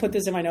didn't even put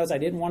this in my notes. I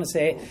didn't want to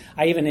say it.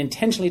 I even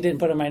intentionally didn't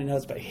put it in my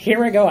notes, but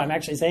here I go. I'm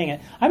actually saying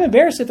it. I'm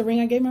embarrassed at the ring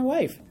I gave my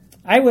wife.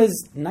 I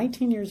was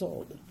 19 years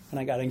old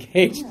when I got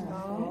engaged,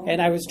 and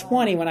I was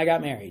 20 when I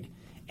got married.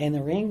 And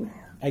the ring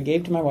I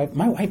gave to my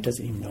wife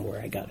doesn't even know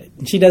where I got it.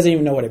 And she doesn't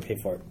even know what I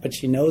paid for it, but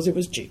she knows it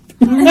was cheap.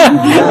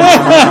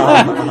 Right?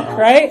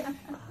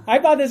 I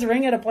bought this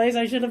ring at a place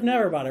I should have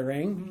never bought a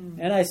ring,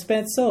 and I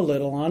spent so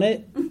little on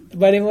it,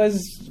 but it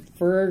was...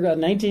 For a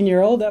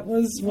 19-year-old, that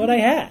was what I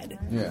had.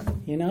 Yeah.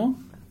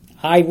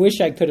 I wish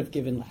I could have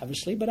given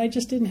lavishly, but I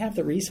just didn't have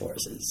the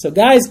resources. So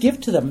guys,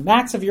 give to the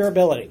max of your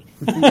ability.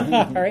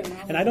 All right?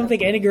 And I don't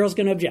think any girl's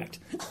going to object.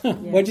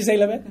 What'd you say,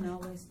 Libet? We can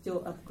always do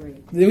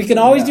upgrade. We can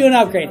always do an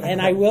upgrade.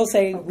 And I will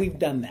say we've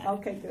done that.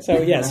 Okay, good.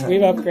 So yes, we've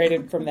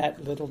upgraded from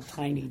that little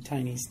tiny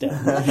stuff.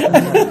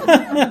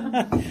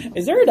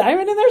 Is there a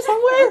diamond in there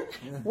somewhere?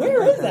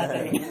 Where is that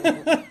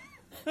thing?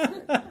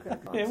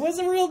 It was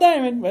a real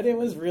diamond, but it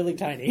was really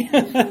tiny.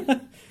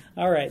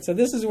 All right, so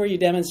this is where you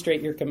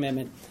demonstrate your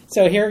commitment.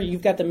 So here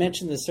you've got to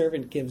mention the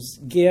servant gives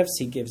gifts,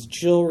 he gives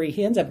jewelry,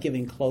 he ends up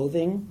giving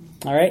clothing.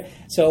 All right,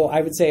 so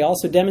I would say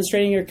also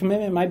demonstrating your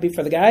commitment might be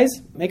for the guys,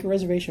 make a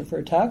reservation for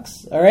a tux.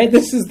 All right,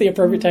 this is the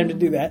appropriate time to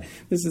do that.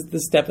 This is the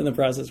step in the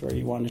process where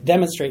you want to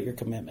demonstrate your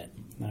commitment.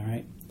 All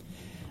right.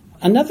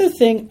 Another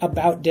thing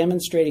about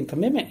demonstrating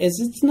commitment is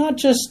it's not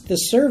just the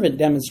servant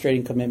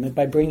demonstrating commitment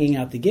by bringing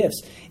out the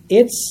gifts.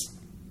 It's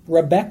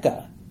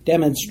Rebekah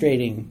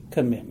demonstrating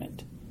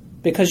commitment.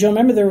 Because you'll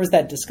remember there was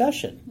that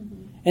discussion.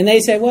 Mm-hmm. And they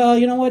said, well,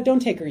 you know what, don't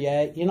take her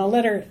yet.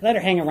 Let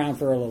her hang around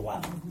for a little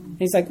while. And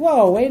he's like,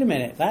 whoa, wait a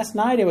minute. Last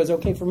night it was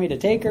okay for me to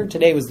take her.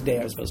 Today was the day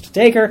I was supposed to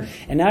take her.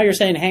 And now you're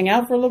saying hang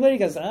out for a little bit? He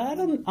goes,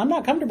 I'm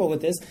not comfortable with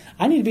this.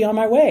 I need to be on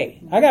my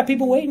way. I got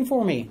people waiting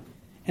for me.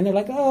 And they're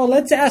like, oh,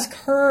 let's ask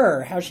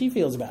her how she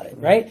feels about it,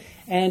 right?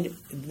 And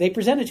they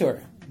present it to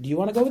her. Do you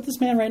want to go with this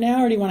man right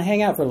now, or do you want to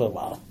hang out for a little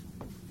while?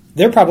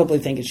 They're probably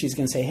thinking she's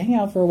going to say, hang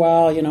out for a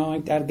while, I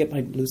got to get my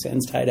loose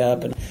ends tied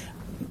up. And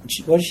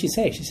what does she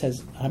say? She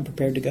says, I'm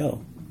prepared to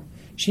go.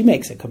 She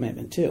makes a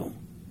commitment, too.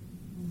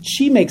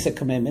 She makes a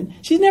commitment.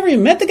 She's never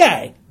even met the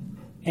guy,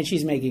 and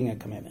she's making a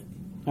commitment.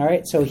 All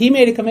right? So he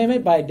made a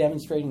commitment by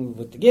demonstrating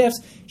with the gifts.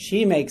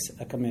 She makes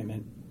a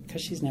commitment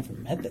because she's never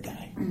met the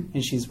guy,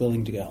 and she's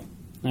willing to go.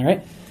 All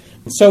right.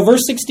 So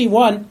verse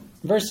 61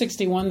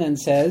 then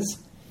says,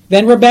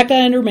 Then Rebekah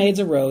and her maids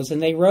arose,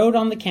 and they rode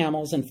on the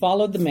camels and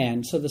followed the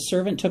man. So the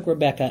servant took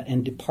Rebekah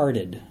and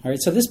departed. All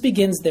right. So this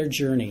begins their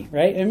journey,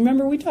 right? And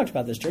remember, we talked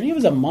about this journey. It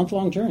was a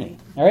month-long journey.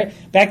 All right.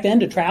 Back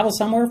then, to travel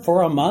somewhere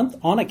for a month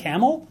on a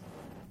camel,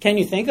 can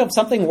you think of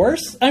something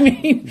worse? I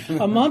mean,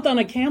 a month on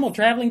a camel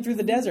traveling through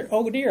the desert.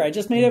 Oh dear, I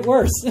just made it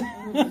worse.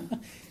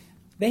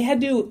 They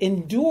had to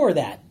endure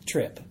that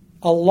trip.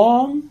 A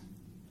long,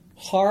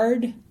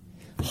 hard,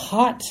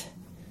 hot,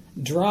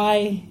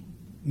 dry,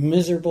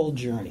 miserable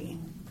journey.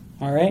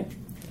 All right?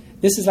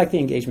 This is like the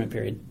engagement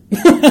period.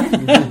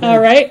 All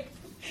right?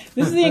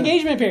 This is the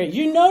engagement period.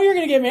 You know you're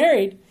going to get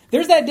married.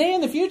 There's that day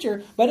in the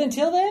future. But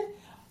until then,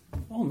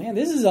 oh man,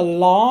 this is a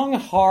long,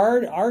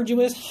 hard,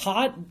 arduous,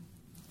 hot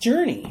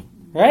journey.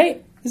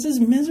 Right? This is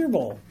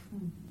miserable.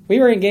 We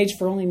were engaged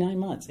for only 9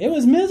 months. It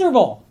was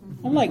miserable.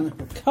 I'm like,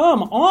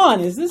 come on.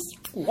 Is this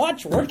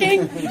watch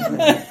working?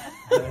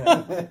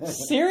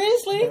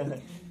 Seriously?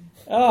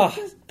 Oh,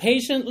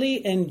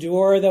 patiently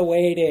endure the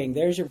waiting.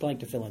 There's your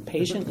blank to fill in.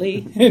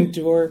 Patiently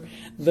endure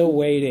the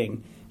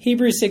waiting.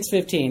 Hebrews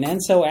 6:15.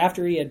 And so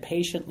after he had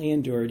patiently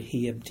endured,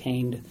 he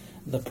obtained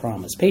the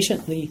promise.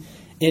 Patiently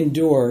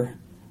endure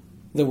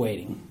the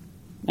waiting.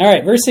 All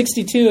right, verse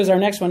 62 is our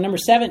next one. Number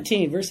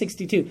 17, verse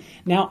 62.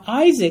 Now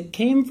Isaac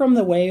came from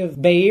the way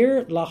of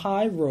Beer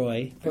Lahai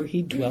Roi, for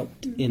he dwelt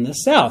in the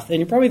south. And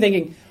you're probably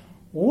thinking,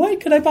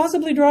 what could I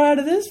possibly draw out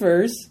of this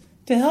verse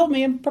to help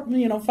me in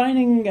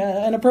finding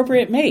an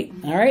appropriate mate?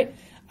 All right,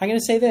 I'm going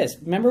to say this.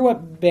 Remember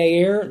what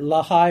Beer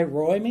Lahai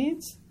Roi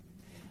means?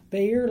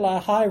 Beer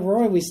Lahai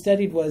Roi we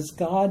studied was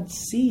God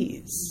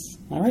sees.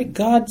 All right,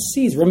 God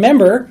sees.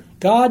 Remember,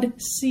 God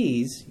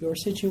sees your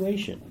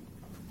situation.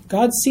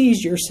 God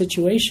sees your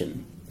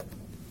situation.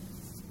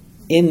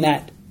 In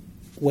that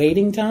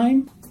waiting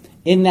time,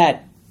 in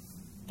that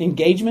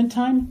engagement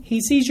time, he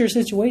sees your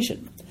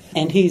situation.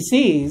 And he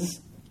sees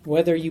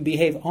whether you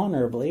behave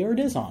honorably or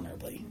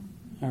dishonorably.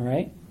 All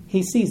right?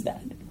 He sees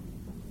that.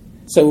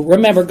 So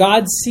remember,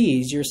 God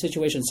sees your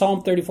situation.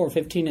 Psalm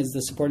 34:15 is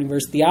the supporting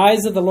verse. The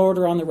eyes of the Lord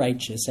are on the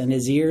righteous, and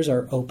his ears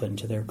are open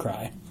to their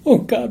cry. Oh,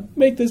 God,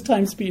 make this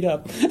time speed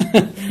up.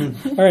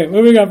 All right,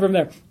 moving on from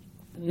there.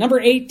 Number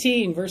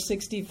 18, verse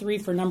 63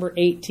 for number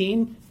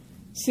 18.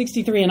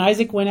 63, and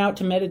Isaac went out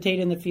to meditate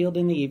in the field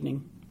in the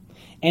evening.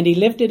 And he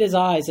lifted his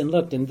eyes and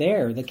looked, and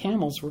there the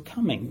camels were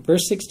coming.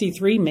 Verse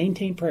 63,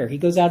 maintain prayer. He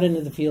goes out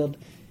into the field,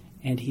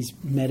 and he's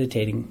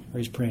meditating, or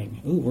he's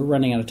praying. Ooh, we're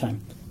running out of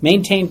time.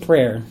 Maintain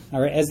prayer.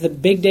 All right, as the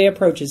big day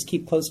approaches,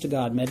 keep close to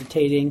God,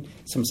 meditating,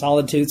 some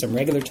solitude, some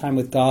regular time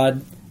with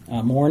God,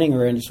 morning,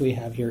 or as we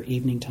have here,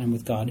 evening time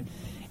with God.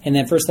 And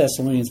then 1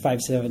 Thessalonians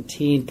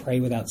 5:17,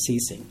 pray without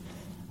ceasing.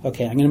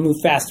 Okay, I'm going to move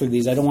fast through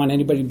these. I don't want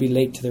anybody to be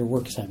late to their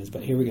work assignments,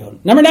 but here we go.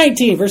 Number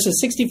 19,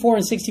 verses 64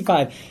 and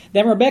 65.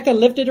 Then Rebekah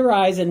lifted her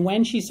eyes, and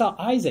when she saw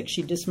Isaac,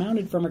 she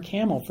dismounted from her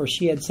camel, for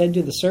she had said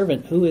to the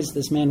servant, who is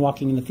this man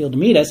walking in the field to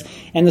meet us?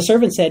 And the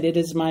servant said, it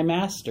is my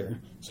master.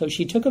 So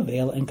she took a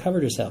veil and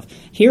covered herself.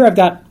 Here I've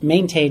got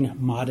maintain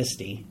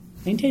modesty.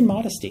 Maintain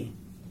modesty.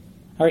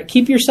 All right,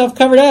 keep yourself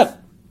covered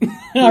up.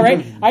 All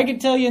right, I can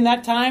tell you in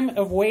that time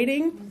of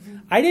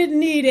waiting, I didn't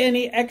need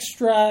any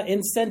extra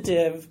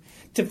incentive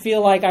to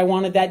feel like I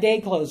wanted that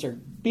day closer.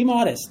 Be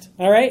modest,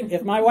 all right?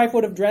 If my wife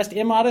would have dressed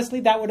immodestly,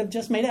 that would have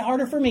just made it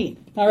harder for me,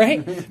 all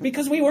right?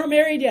 Because we weren't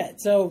married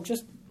yet. So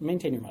just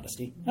maintain your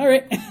modesty, all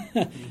right?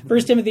 1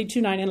 Timothy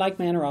 2:9, in like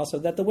manner also,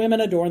 that the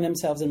women adorn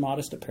themselves in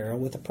modest apparel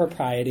with a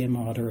propriety and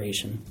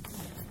moderation.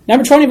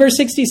 Number 20, verse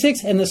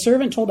 66, and the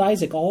servant told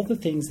Isaac all the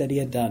things that he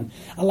had done.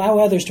 Allow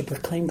others to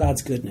proclaim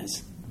God's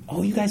goodness.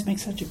 Oh, you guys make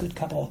such a good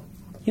couple.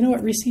 You know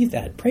what? Receive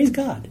that. Praise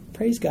God.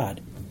 Praise God.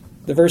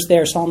 The verse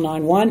there, Psalm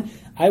 9:1,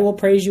 I will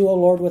praise you, O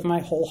Lord, with my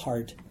whole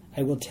heart.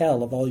 I will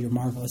tell of all your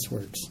marvelous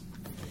works.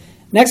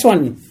 Next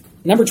one,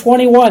 number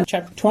 21,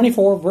 chapter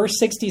 24, verse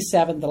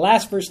 67, the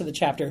last verse of the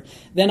chapter.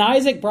 Then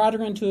Isaac brought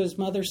her into his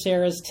mother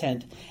Sarah's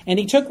tent, and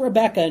he took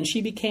Rebekah, and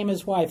she became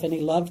his wife, and he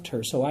loved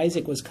her. So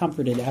Isaac was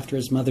comforted after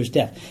his mother's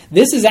death.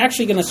 This is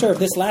actually going to serve,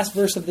 this last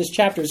verse of this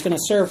chapter is going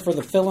to serve for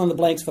the fill in the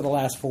blanks for the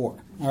last four.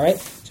 All right?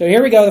 So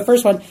here we go. The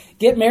first one,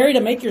 get married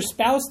and make your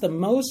spouse the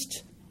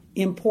most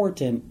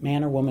important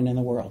man or woman in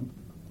the world.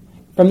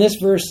 From this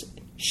verse,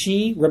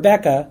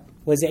 Rebekah,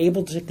 was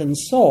able to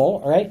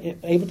console, all right,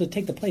 able to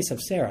take the place of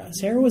Sarah.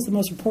 Sarah was the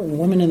most important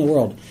woman in the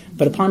world.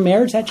 But upon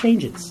marriage, that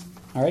changes.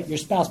 All right, your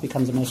spouse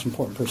becomes the most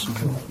important person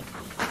in the world.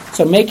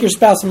 So make your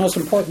spouse the most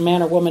important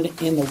man or woman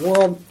in the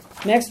world.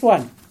 Next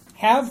one,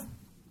 have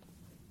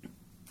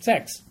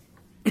sex.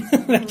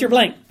 That's your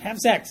blank. Have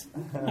sex.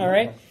 All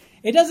right.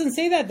 It doesn't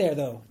say that there,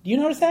 though. Do you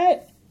notice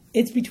that?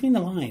 It's between the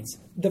lines.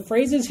 The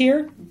phrases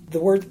here, the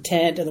word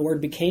tent and the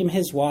word became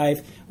his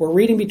wife, we're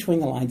reading between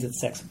the lines of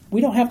sex. We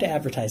don't have to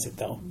advertise it,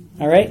 though.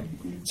 All right?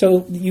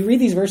 So you read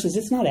these verses,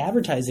 it's not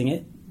advertising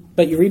it,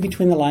 but you read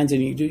between the lines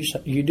and you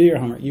do your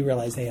homework. You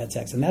realize they had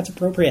sex, and that's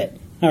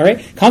appropriate. All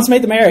right?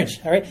 Consummate the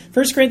marriage. All right?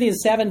 1 Corinthians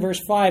 7, verse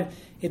 5,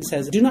 it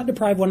says, do not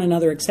deprive one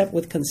another except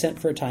with consent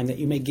for a time, that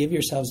you may give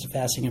yourselves to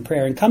fasting and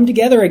prayer and come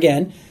together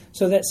again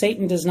so that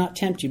Satan does not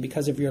tempt you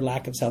because of your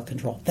lack of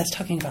self-control. That's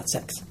talking about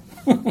sex.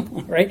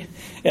 Right?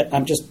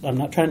 I'm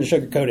not trying to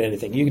sugarcoat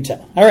anything. You can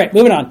tell. All right,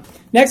 moving on.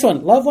 Next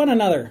one, love one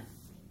another.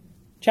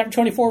 Chapter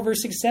 24,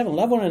 verse 67,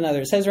 love one another.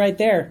 It says right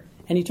there,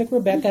 and he took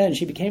Rebekah and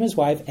she became his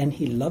wife and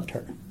he loved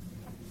her.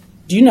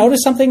 Do you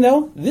notice something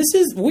though?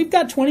 We've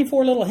got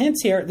 24 little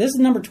hints here. This is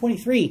number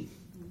 23.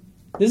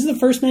 This is the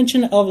first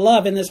mention of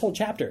love in this whole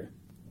chapter.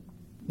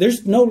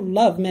 There's no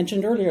love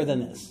mentioned earlier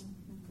than this.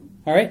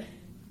 All right?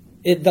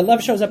 The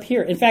love shows up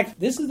here. In fact,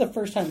 this is the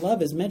first time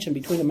love is mentioned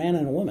between a man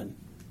and a woman.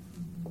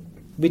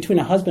 Between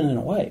a husband and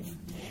a wife.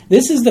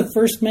 This is the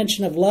first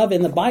mention of love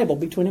in the Bible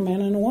between a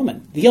man and a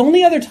woman. The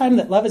only other time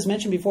that love is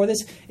mentioned before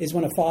this is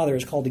when a father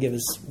is called to give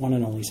his one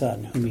and only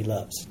son, whom he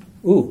loves.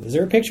 Ooh, is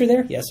there a picture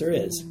there? Yes, there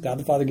is. God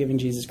the Father giving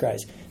Jesus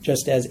Christ,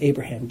 just as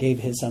Abraham gave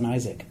his son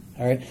Isaac.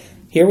 All right.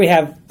 Here we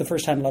have the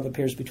first time love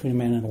appears between a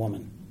man and a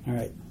woman. All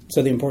right.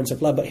 So the importance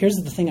of love. But here's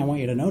the thing I want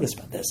you to notice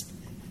about this.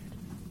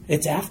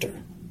 It's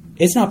after.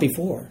 It's not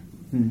before.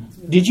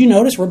 Did you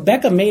notice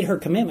Rebecca made her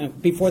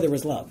commitment before there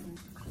was love?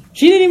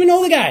 She didn't even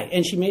know the guy,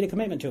 and she made a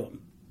commitment to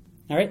him.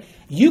 All right?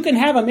 You can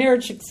have a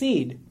marriage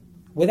succeed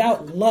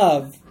without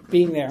love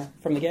being there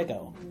from the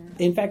get-go.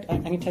 In fact, I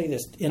can tell you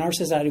this. In our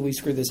society, we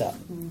screw this up.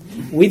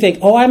 We think,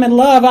 oh, I'm in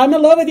love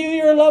with you,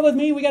 you're in love with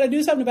me, we got to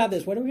do something about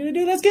this. What are we going to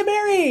do? Let's get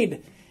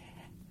married.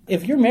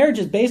 If your marriage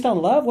is based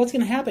on love, what's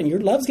going to happen? Your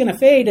love's going to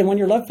fade, and when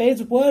your love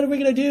fades, what are we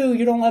going to do?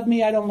 You don't love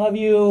me, I don't love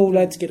you,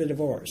 let's get a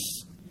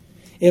divorce.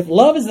 If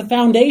love is the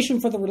foundation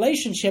for the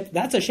relationship,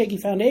 that's a shaky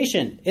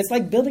foundation. It's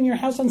like building your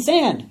house on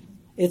sand.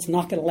 It's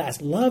not going to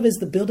last. Love is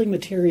the building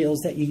materials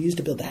that you use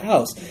to build the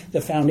house.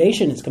 The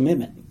foundation is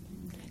commitment.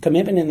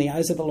 Commitment in the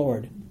eyes of the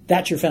Lord.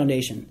 That's your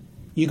foundation.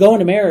 You go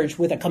into marriage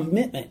with a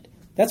commitment.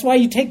 That's why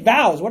you take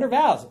vows. What are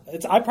vows?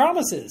 It's I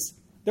promises.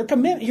 They're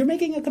commitment. You're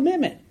making a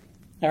commitment.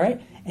 All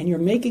right? And you're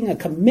making a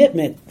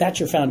commitment. That's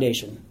your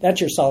foundation.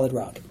 That's your solid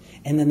rock.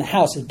 And then the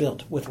house is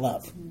built with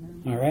love.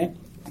 All right?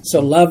 So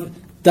love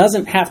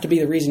doesn't have to be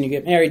the reason you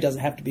get married, doesn't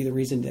have to be the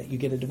reason that you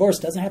get a divorce,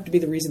 doesn't have to be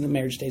the reason the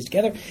marriage stays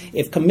together.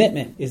 If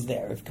commitment is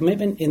there, if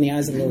commitment in the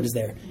eyes of the Lord is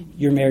there,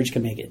 your marriage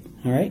can make it.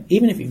 All right?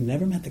 Even if you've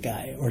never met the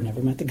guy or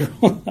never met the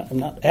girl. I'm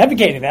not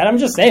advocating that. I'm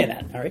just saying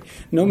that. All right?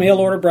 No mail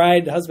order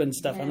bride husband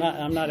stuff. I'm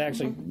not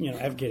actually,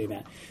 advocating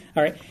that.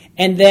 All right?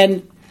 And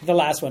then the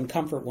last one,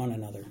 comfort one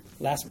another.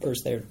 Last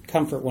verse there,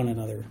 comfort one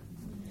another.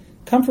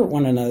 Comfort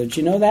one another. Did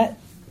you know that?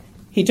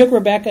 He took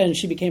Rebekah and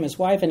she became his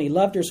wife, and he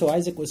loved her, so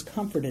Isaac was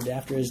comforted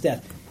after his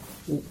death.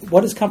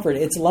 What is comfort?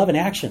 It's love in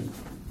action.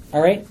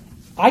 All right?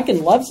 I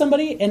can love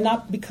somebody and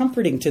not be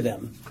comforting to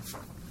them.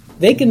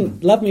 They can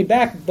love me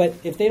back, but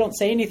if they don't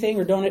say anything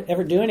or don't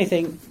ever do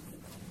anything,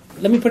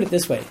 let me put it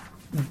this way.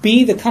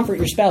 Be the comfort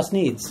your spouse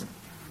needs.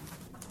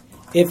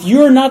 If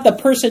you're not the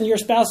person your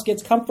spouse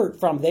gets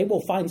comfort from, they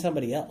will find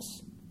somebody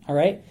else. All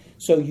right?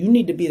 So you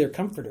need to be their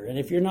comforter. And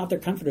if you're not their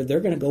comforter, they're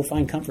going to go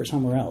find comfort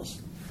somewhere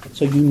else.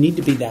 So you need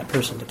to be that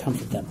person to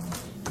comfort them.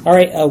 All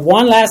right,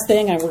 one last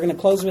thing, and we're going to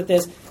close with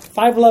this.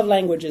 5 Love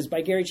Languages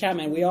by Gary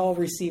Chapman. We all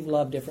receive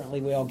love differently.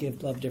 We all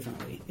give love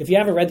differently. If you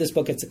haven't read this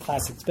book, it's a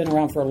classic. It's been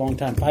around for a long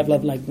time. 5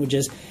 Love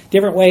Languages.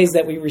 Different ways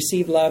that we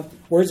receive love.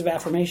 Words of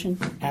affirmation,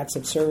 acts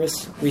of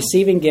service,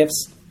 receiving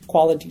gifts,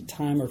 quality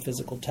time, or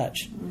physical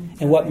touch.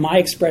 And what my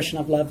expression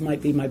of love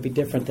might be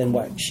different than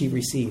what she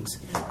receives.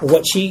 Or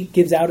what she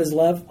gives out as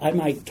love, I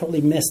might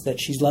totally miss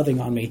that she's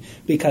loving on me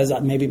because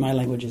maybe my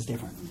language is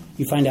different.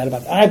 You find out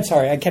about that. I'm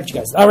sorry, I kept you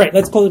guys. All right,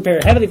 let's close the prayer.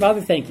 Heavenly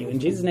Father, thank you. In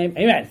Jesus' name,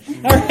 amen.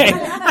 All right.